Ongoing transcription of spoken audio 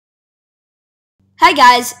Hi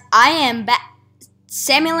guys, I am back.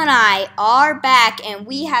 Samuel and I are back, and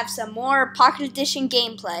we have some more Pocket Edition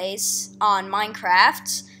gameplays on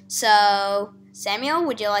Minecraft. So, Samuel,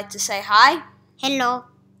 would you like to say hi? Hello.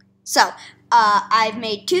 So, I've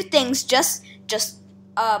made two things just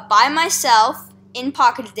by myself in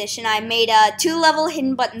Pocket Edition. I made a 2-level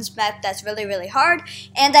hidden buttons map that's really hard,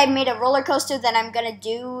 and I made a roller coaster that I'm gonna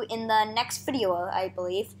do in the next video, I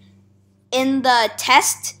believe. In the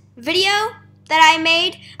test video that I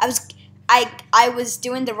made, I was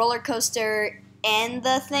doing the roller coaster and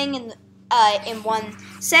the thing in one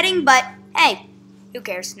setting, but hey, who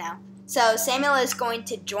cares now? So Samuel is going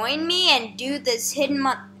to join me and do this hidden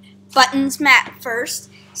buttons map first.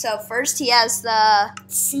 So first he has the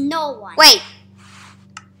Snow one. Wait.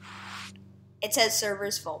 It says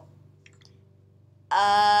servers full.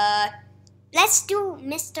 Let's do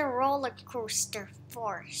Mr. Roller Coaster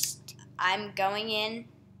first. I'm going in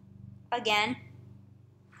again.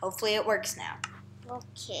 Hopefully it works now.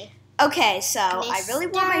 Okay. Okay, so I really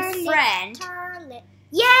want my friend.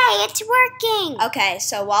 Yay, it's working. Okay,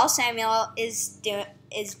 so while Samuel is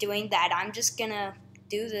doing that, I'm just gonna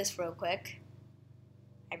do this real quick.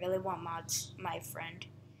 I really want my friend.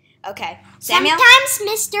 Okay, Samuel. Sometimes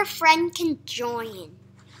Mr. Friend can join.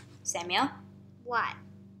 Samuel. What?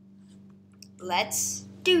 Let's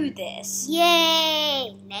do this.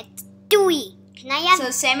 Yay! Let's do it. Can I have? So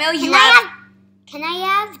Samuel, Can I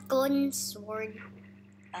have golden sword?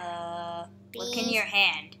 Look in your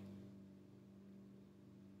hand.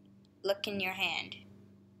 Look in your hand.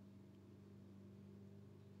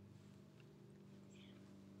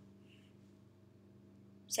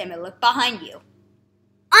 Samuel, look behind you.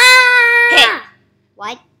 Ah! Hit.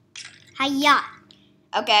 What? Hiya.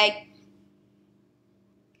 Okay.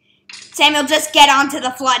 Samuel, just get onto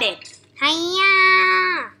the flooded.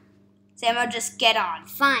 Hiya. Samuel, just get on.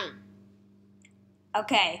 Fine.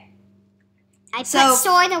 Okay. I put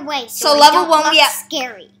sword away so level 1 we have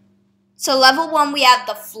scary. So level 1 we have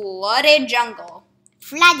the flooded jungle.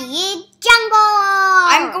 Flooded jungle.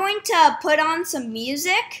 I'm going to put on some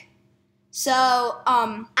music. So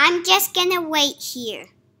I'm just gonna wait here.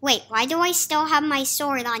 Wait, why do I still have my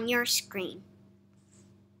sword on your screen?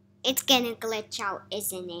 It's gonna glitch out,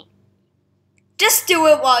 isn't it? Just do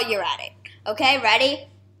it while you're at it. Okay, ready?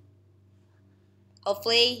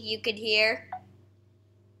 Hopefully you could hear.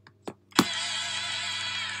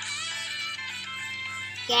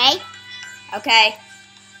 Okay? Okay.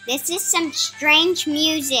 This is some strange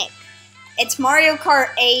music. It's Mario Kart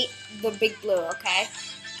 8, the Big Blue, okay?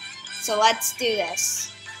 So let's do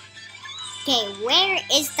this. Okay, where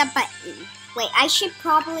is the button? Wait, I should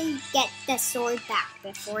probably get the sword back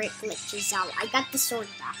before it glitches out. I got the sword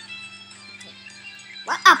back. Okay.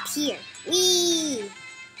 What up here? Whee!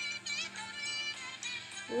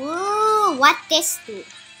 Ooh, what this do?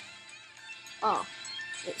 Oh,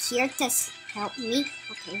 wait, here to help me?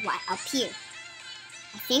 Okay, what up here?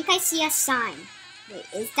 I think I see a sign. Wait,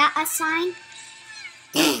 is that a sign?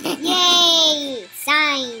 Yay!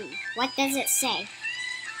 Sign! What does it say?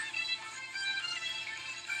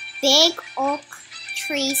 Big oak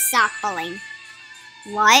tree sapling.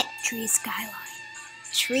 What? Tree skyline.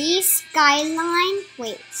 Tree skyline?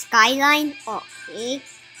 Wait, skyline? Okay.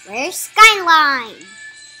 Where's skyline?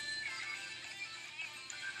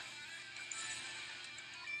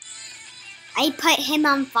 I put him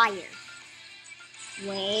on fire.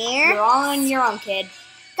 Where? You're all on your own, kid.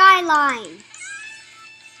 Skyline.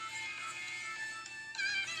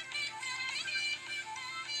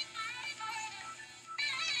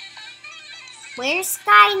 Where's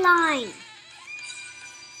skyline?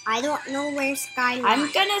 I don't know where skyline.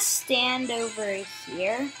 I'm gonna stand over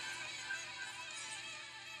here.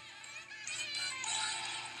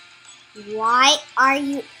 Why are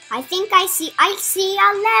you? I think I see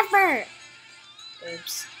a lever.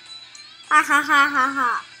 Oops. Ha ha ha ha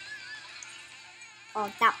ha.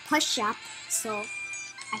 Oh, that push up, so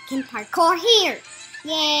I can parkour here.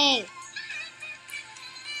 Yay.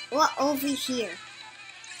 What over here?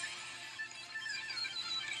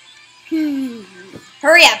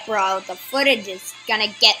 Hurry up, bro. The footage is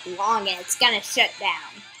gonna get long and it's gonna shut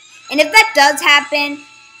down. And if that does happen,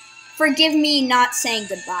 forgive me not saying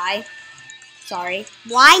goodbye. Sorry.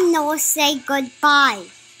 Why no say goodbye?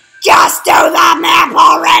 Just do the map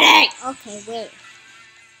already! Okay, wait.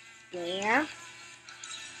 Where?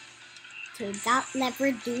 Could that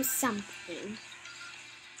lever do something?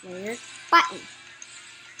 Where? Button.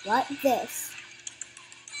 What this?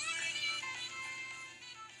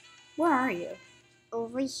 Where are you?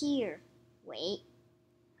 Over here. Wait.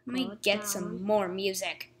 Let me get some more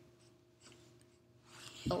music.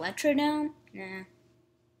 Electrodome? Nah.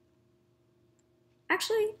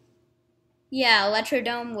 Actually, yeah,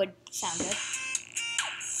 Electrodome would sound good.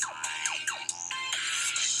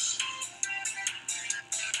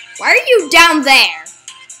 Why are you down there?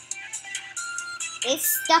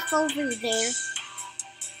 It's stuff over there.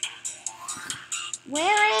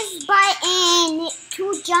 Where is button?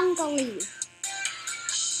 Too jungly.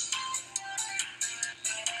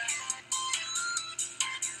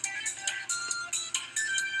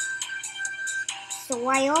 So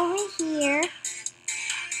why over here?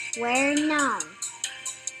 Where now?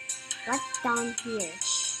 What's down here?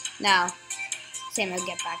 No. Sam will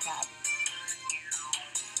get back up.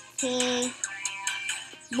 Okay.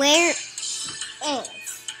 Where is?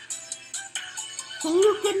 Can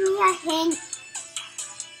you give me a hint?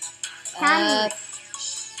 Tell me.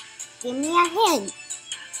 Give me a hint.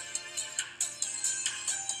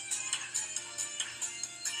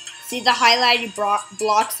 See the highlighted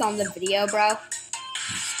blocks on the video, bro?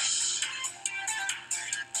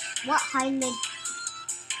 What highlight?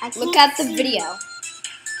 Look at the video.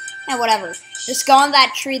 Yeah, whatever. Just go on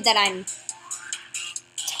that tree that I'm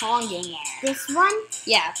tonguing at. This one?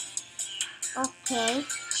 Yeah. Okay.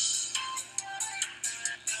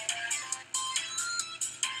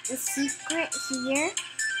 The secret here?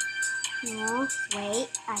 No, wait,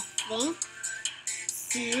 I think.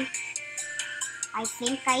 See. I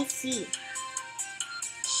think I see.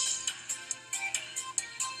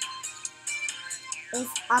 Is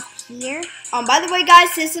up here. By the way,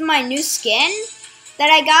 guys, this is my new skin that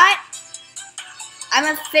I got. I'm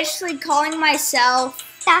officially calling myself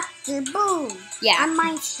Dr. Boom. Yeah. On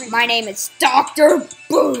my screen. My name is Dr.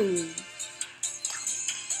 Boom.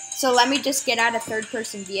 So let me just get out a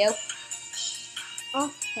third-person view.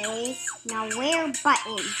 Okay. Now where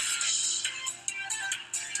button?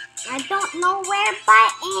 I don't know where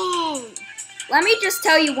button. Let me just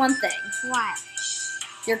tell you one thing. What?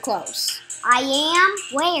 You're close. I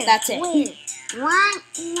am? Where? That's it. Where? What?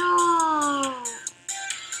 No.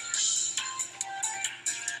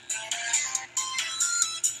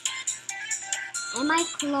 Am I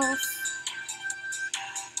close?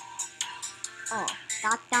 Oh,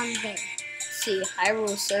 not down there. See,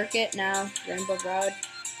 Hyrule Circuit now, Rainbow Road.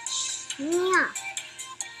 Yeah.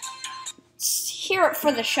 Let's hear it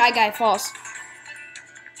for the Shy Guy Falls.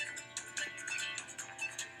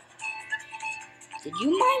 Did you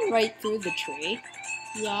mine right through the tree?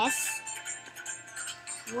 Yes.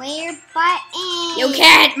 Where button? You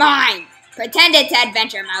can't mine! Pretend it's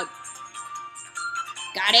adventure mode.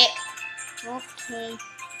 Got it? Okay.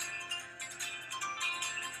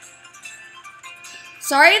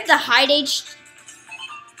 Sorry if the hide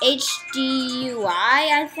HDUI,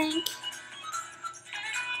 I think.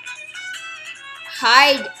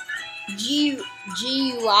 Hide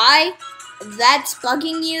GUI. If that's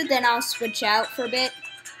bugging you, then I'll switch out for a bit.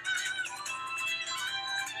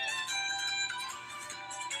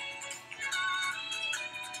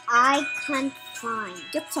 I can't find.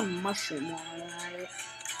 Get some mushroom while you're at it.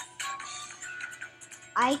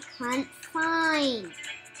 I can't find.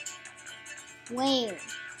 Where?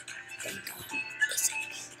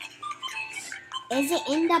 Is it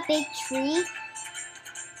in the big tree?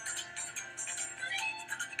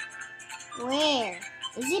 Where?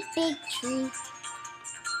 Is it big tree?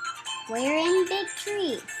 Where in big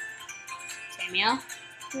tree? Samuel,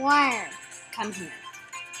 Where? come here.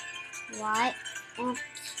 What?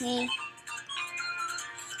 Okay.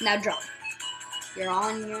 Now drop. You're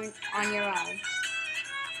on your own.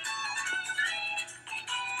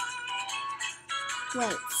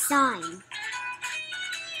 Wait, sign.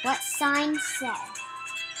 What sign says?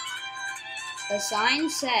 The sign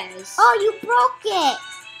says. Oh, you broke it!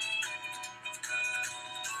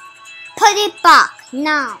 Put it back,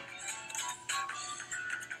 now.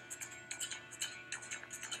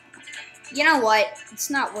 You know what? It's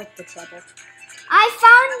not worth the trouble. I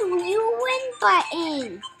found you win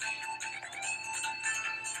button.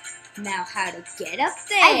 Now how to get up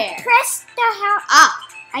there? I pressed the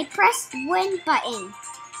I pressed win button.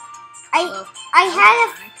 I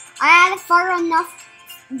had a far enough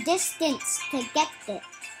distance to get it.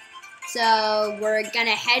 So we're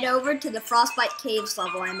gonna head over to the Frostbite Caves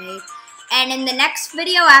level I made. And in the next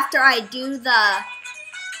video, after I do the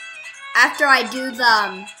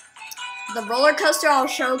roller coaster, I'll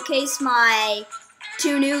showcase my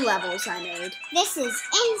 2 new levels I made. This is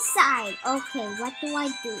inside. Okay, what do I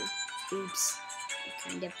do? Oops, I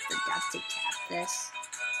kind of forgot to cap this.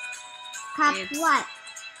 Cap Oops. what?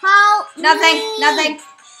 Help Nothing, me. nothing.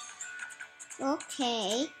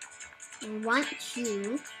 Okay, I want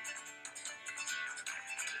you.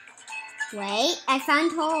 Wait, I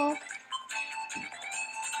found hole.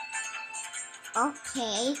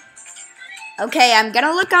 Okay. Okay, I'm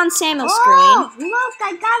gonna look on Samuel's Oh, screen. look,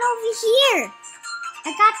 I got over here.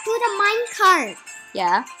 I got through the minecart.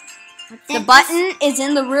 Yeah. The Then button is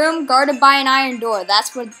in the room guarded by an iron door. Oops.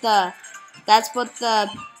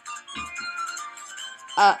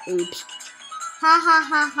 Ha ha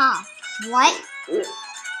ha ha. What?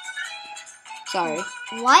 Sorry.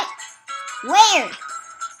 What? Where?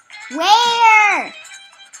 Where?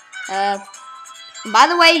 By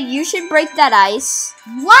the way, you should break that ice.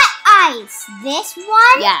 What ice? This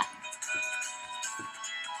one? Yeah.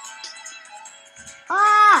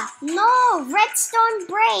 Ah, no, redstone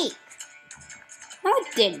break. No,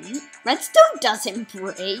 it didn't. Redstone doesn't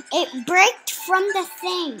break. It breaked from the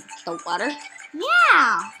thing. The water?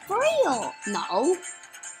 Yeah, for real. No.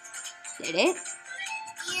 Did it?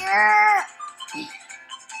 Yeah.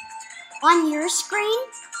 On your screen?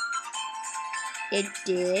 It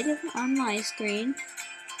did on my screen.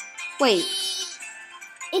 Wait.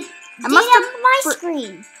 It I did must on have my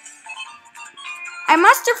screen. I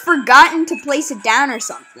must have forgotten to place it down or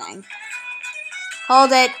something.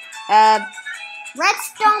 Hold it.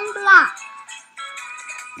 Redstone block.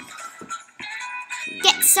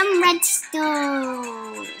 Get some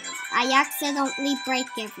redstone. I accidentally break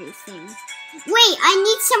everything. Wait, I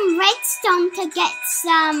need some redstone to get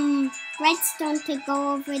some redstone to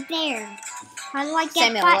go over there. How do I get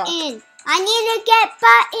Samuel, button? look. I need to get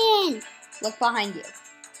button. Look behind you.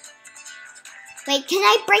 Wait, can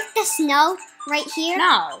I break the snow right here?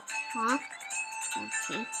 No. Huh?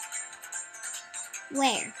 Okay.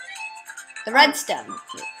 Where? The redstone.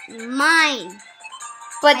 Mine.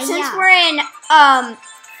 But Yeah. since we're in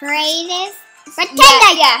Creative.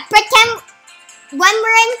 Pretend yeah. Pretend. When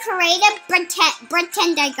we're in creative,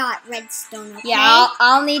 pretend I got redstone. Okay? Yeah,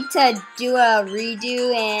 I'll need to do a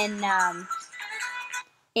redo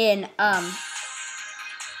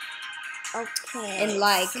Okay. in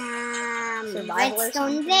like some survival or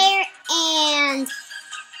redstone something. there and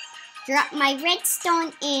drop my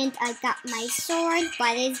redstone and I got my sword.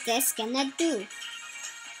 What is this gonna do?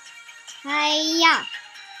 Hiya!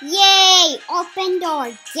 Yay! Open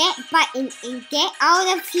door. Get button and get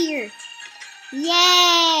out of here.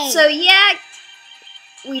 Yay! So yeah,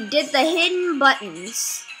 we did the hidden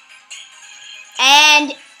buttons.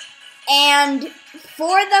 And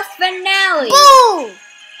for the finale. Boo!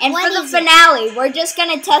 And What for the is it? finale, we're just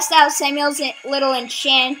gonna test out Samuel's little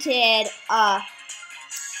enchanted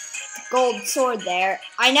gold sword there.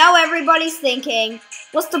 I know everybody's thinking,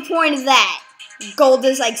 what's the point of that? Gold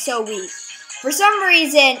is like so weak. For some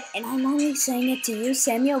reason, and I'm only saying it to you,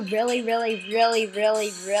 Samuel really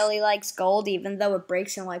likes gold, even though it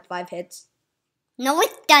breaks in like 5 hits. No,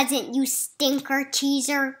 it doesn't, you stinker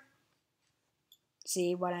cheeser.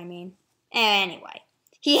 See what I mean? Anyway,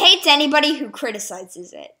 he hates anybody who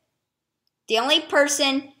criticizes it. The only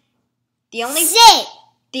person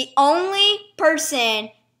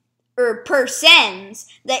or persons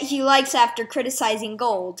that he likes after criticizing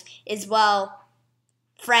gold is, well,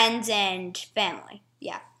 friends and family.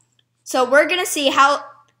 Yeah. So we're gonna see how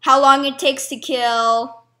long it takes to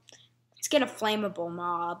kill. Let's get a flammable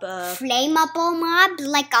mob. Flammable mob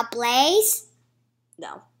like a blaze?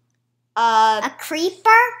 No. A creeper?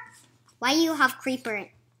 Why do you have creeper?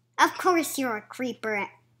 Of course you're a creeper,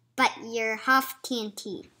 but you're half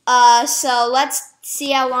TNT. So let's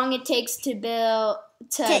see how long it takes to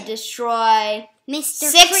destroy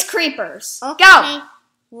Mr. 6 creepers. Okay. Go!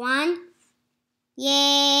 1.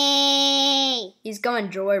 Yay! He's going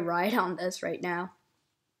joyride on this right now.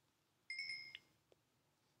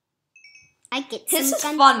 I get This some is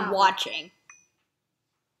fun gunpowder. watching.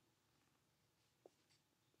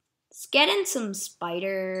 Let's get in some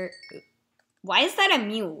spider. Why is that a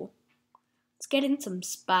mule? Let's get in some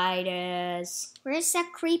spiders. Where's the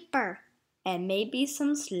creeper? And maybe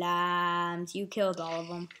some slimes. You killed all of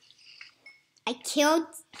them. I killed...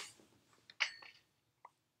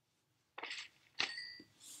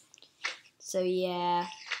 So yeah.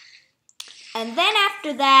 And then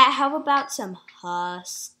after that, how about some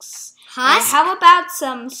husks? And Husk? how about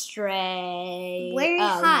some stray? Where is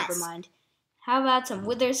Oh, husk? never mind. How about some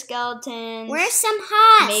wither skeletons? Where's some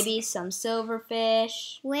husk? Maybe some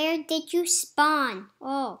silverfish. Where did you spawn?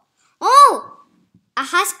 Oh. Oh! A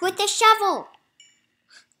husk with a shovel.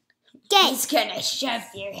 Get. He's gonna shove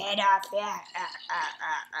your head off.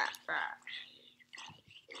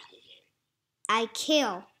 I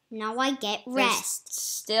kill. Now I get rest. There's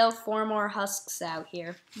still 4 more husks out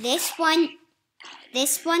here. This one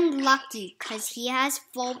lucky because he has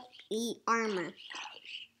full armor.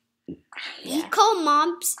 Yeah.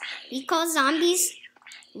 We call zombies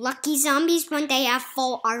lucky zombies when they have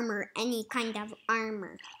full armor, any kind of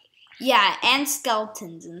armor. Yeah, and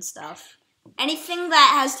skeletons and stuff. Anything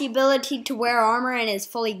that has the ability to wear armor and is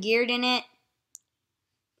fully geared in it,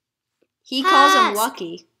 he calls him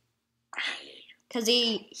lucky. Because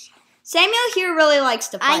Samuel here really likes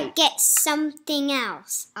to fight. I get something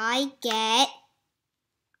else. I get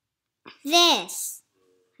this.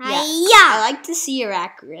 Yeah. I like to see your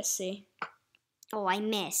accuracy. Oh, I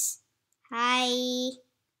miss. I'm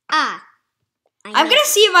going to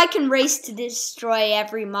see if I can race to destroy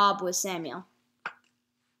every mob with Samuel.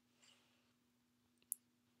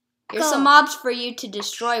 Here's some mobs for you to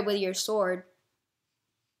destroy with your sword.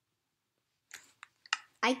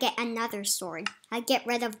 I get another sword. I get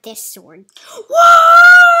rid of this sword.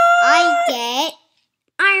 Whoa! I get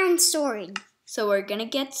iron sword. So we're going to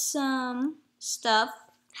get some stuff.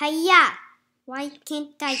 Hiya! Why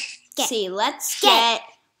can't I get... See, let's get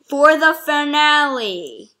for the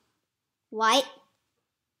finale. What?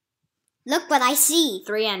 Look what I see.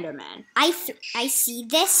 3 Endermen. I see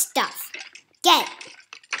this stuff. Get.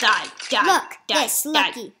 Die. Look, die, this,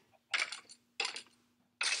 lucky.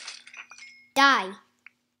 Die.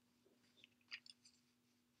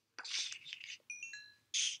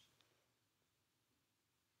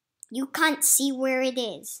 You can't see where it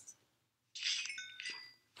is.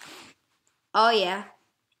 Oh yeah.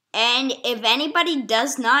 And if anybody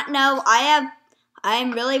does not know,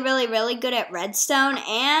 I'm really good at redstone,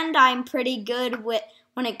 and I'm pretty good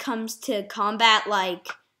when it comes to combat. Like,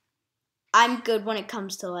 I'm good when it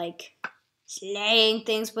comes to like slaying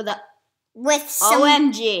things with some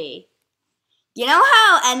OMG. You know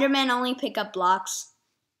how Endermen only pick up blocks?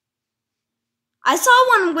 I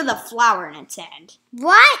saw one with a flower in its hand.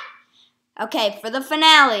 What? Okay, for the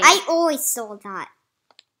finale. I always saw that.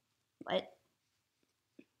 What?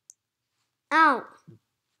 Oh.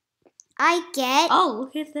 I get... Oh,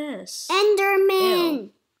 look at this. Enderman.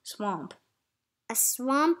 Ew. Swamp. A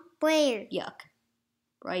swamp where? Yuck.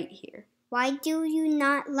 Right here. Why do you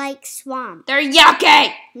not like swamp? They're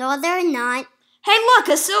yucky! No, they're not. Hey, look,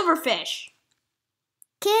 a silverfish.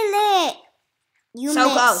 Kill it. You so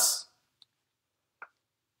miss. Close.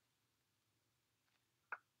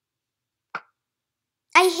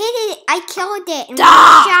 I hit it. I killed it in one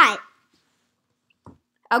shot.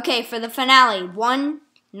 Okay, for the finale, one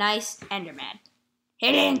nice Enderman.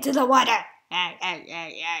 Hit it into the water.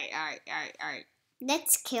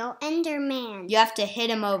 Let's kill Enderman. You have to hit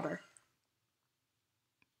him over.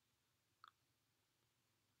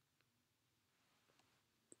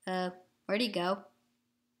 Where'd he go?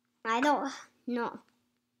 I don't know.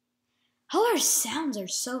 All our sounds are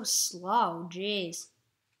so slow. Jeez.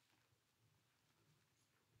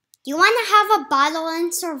 You want to have a battle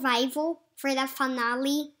in survival for the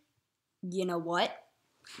finale? You know what?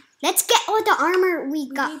 Let's get all the armor we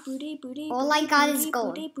got. All I got is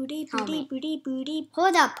gold.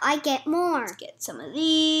 Hold up, I get more. Let's get some of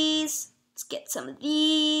these. Let's get some of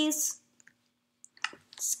these.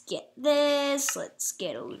 Let's get this. Let's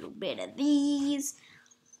get a little bit of these.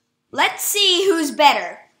 Let's see who's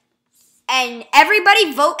better. And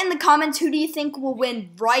everybody vote in the comments, who do you think will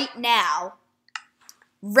win right now?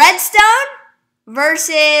 Redstone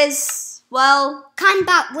versus, well...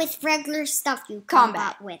 combat with regular stuff you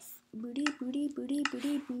combat with. One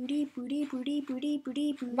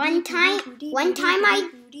time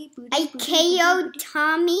I KO'd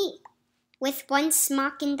Tommy with one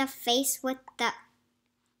smack in the face with the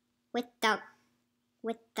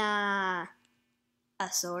a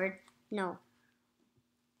sword? No.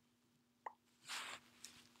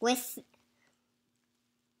 With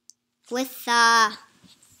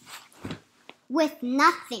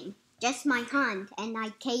nothing, just my hand, and I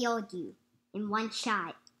KO'd you in one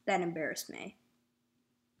shot. That embarrassed me.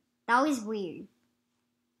 That was weird.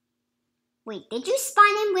 Wait, did you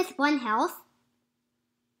spawn in with 1 health?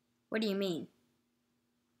 What do you mean?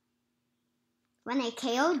 When I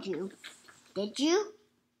KO'd you, did you?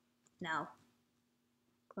 No.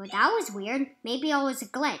 Well, that was weird. Maybe it was a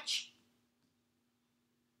glitch.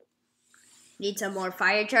 Need some more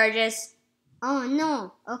fire charges? Oh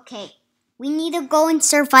no, okay. We need to go in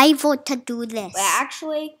survival to do this. Well,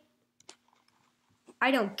 actually, I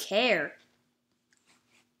don't care.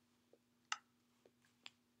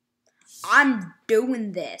 I'm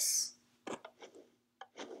doing this.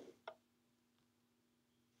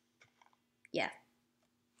 Yeah.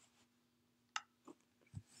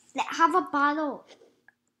 Let's have a bottle.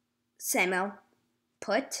 Samuel,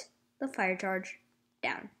 put the fire charge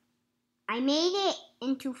down. I made it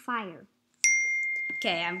into fire.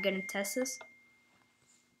 Okay, I'm gonna test this.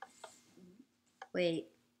 Wait.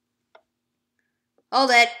 Hold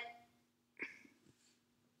it.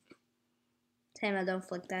 Samuel, don't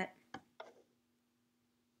flick that.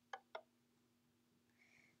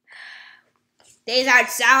 These are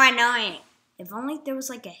so annoying. If only there was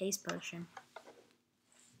like a haste potion.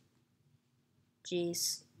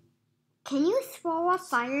 Jeez. Can you throw a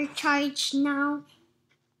fire charge now?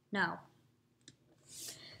 No.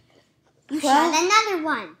 You shot another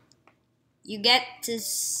one. You get to,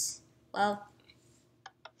 well.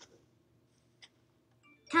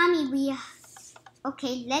 Tommy,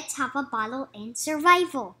 okay, let's have a battle in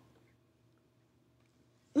survival.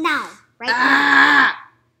 Now, right now.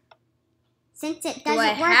 Since it doesn't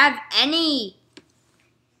work. Do I have any?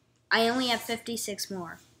 I only have 56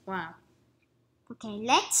 more. Wow. Okay,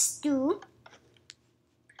 let's do.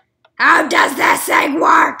 How does this thing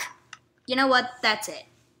work? You know what? That's it.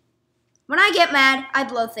 When I get mad, I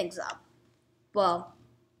blow things up. Well,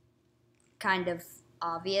 kind of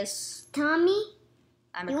obvious. Tommy,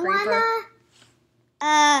 I'm a creeper.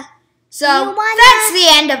 So wanna... that's the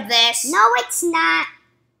end of this. No, it's not.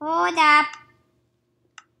 Hold up.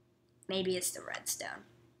 Maybe it's the redstone.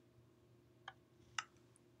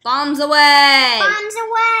 Bombs away! Bombs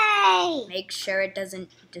away! Make sure it doesn't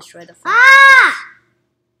destroy the fort. Ah!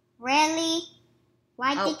 Really?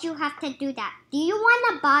 Why did you have to do that? Do you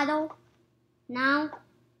want a bottle now?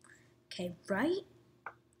 Okay, right?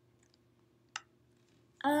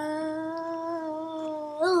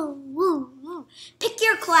 Pick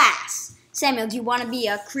your class. Samuel, do you want to be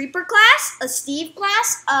a creeper class, a Steve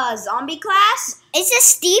class, a zombie class? Is a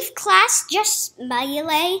Steve class just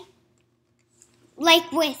melee?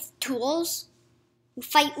 Like with tools? You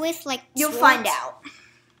fight with like You'll swords? find out.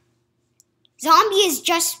 Zombie is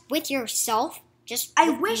just with yourself? Just I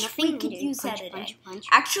wish we could use that today.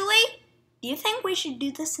 Actually, do you think we should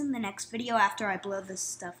do this in the next video after I blow this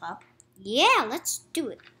stuff up? Yeah, let's do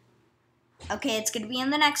it. Okay, it's going to be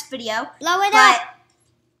in the next video. Blow it up.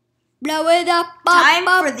 Blow it up. Time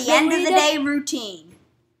for the end of the day routine.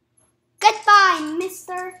 Goodbye,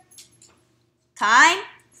 mister. Time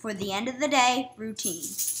for the end of the day routine.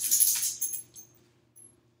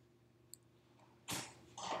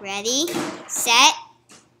 Ready, set,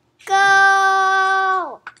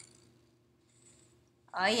 go.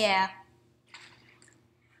 Oh, yeah.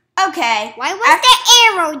 Okay. Why was the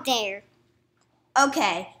arrow there?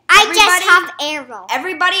 Okay. I just have arrow.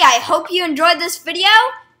 Everybody, I hope you enjoyed this video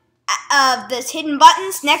of this hidden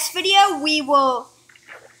buttons. Next video, we will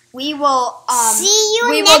see you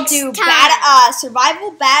we next will do time.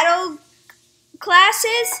 Survival battle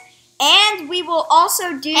classes, and we will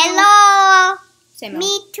also do. Hello. Samuel,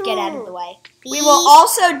 Me too. Get out of the way. Please. We will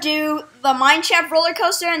also do the mineshaft roller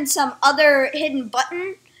coaster and some other hidden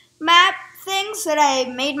button map things that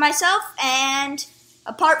I made myself. And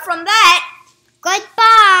apart from that,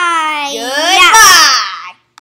 goodbye. Goodbye.